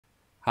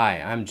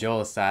Hi, I'm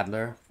Joel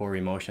Sadler for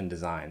Remotion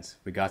Designs.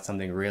 We got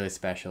something really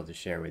special to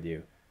share with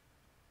you.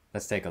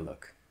 Let's take a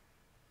look.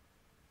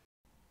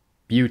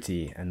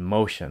 Beauty and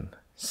motion,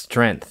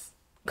 strength,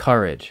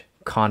 courage,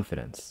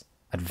 confidence,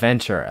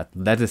 adventure,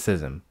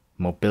 athleticism,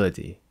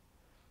 mobility.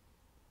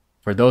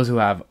 For those who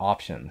have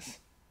options.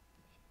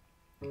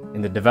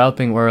 In the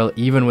developing world,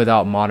 even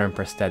without modern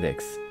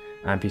prosthetics,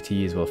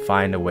 amputees will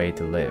find a way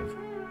to live,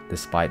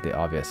 despite the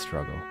obvious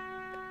struggle.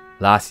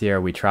 Last year,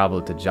 we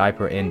traveled to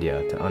Jaipur,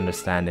 India to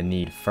understand the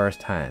need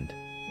firsthand.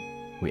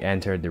 We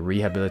entered the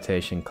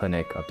rehabilitation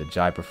clinic of the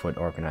Jaipur Foot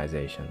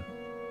organization,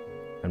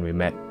 and we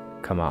met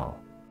Kamal.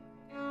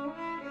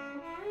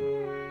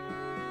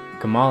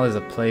 Kamal is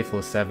a playful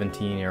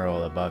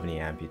 17-year-old above-knee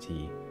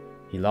amputee.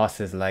 He lost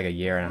his leg a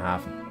year and a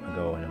half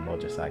ago in a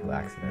motorcycle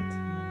accident.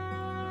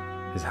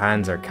 His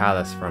hands are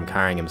calloused from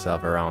carrying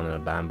himself around in a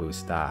bamboo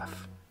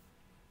staff.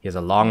 He has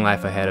a long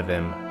life ahead of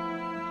him,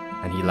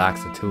 and he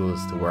lacks the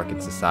tools to work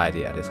in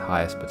society at his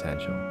highest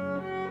potential.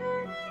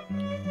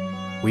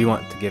 We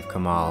want to give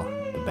Kamal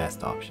the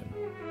best option.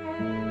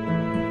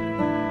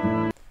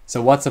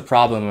 So what's the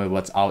problem with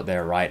what's out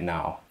there right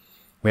now?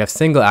 We have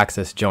single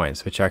access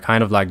joints, which are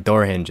kind of like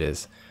door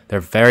hinges. They're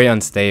very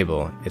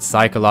unstable, it's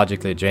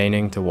psychologically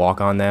draining to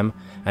walk on them,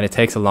 and it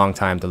takes a long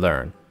time to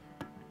learn.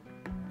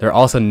 There are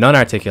also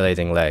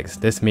non-articulating legs.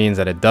 This means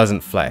that it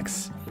doesn't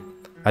flex.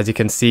 As you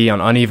can see,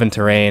 on uneven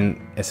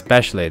terrain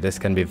especially, this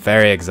can be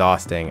very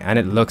exhausting and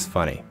it looks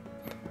funny.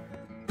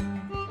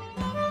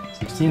 So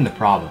you've seen the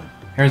problem.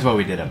 Here's what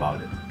we did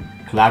about it.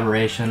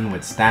 Collaboration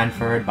with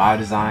Stanford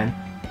Biodesign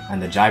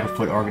and the Jaipur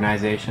Foot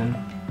organization,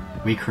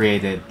 we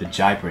created the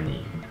Jaipur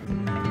knee.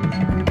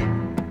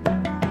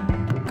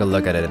 Take a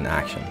look at it in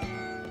action.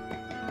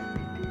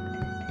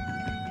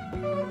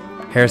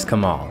 Here's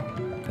Kamal,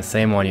 the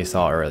same one you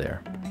saw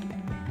earlier.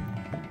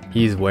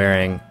 He's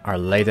wearing our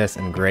latest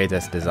and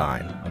greatest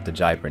design of the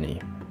Jaipur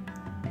knee.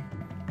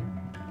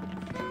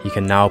 He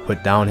can now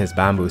put down his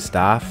bamboo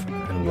staff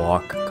and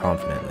walk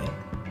confidently.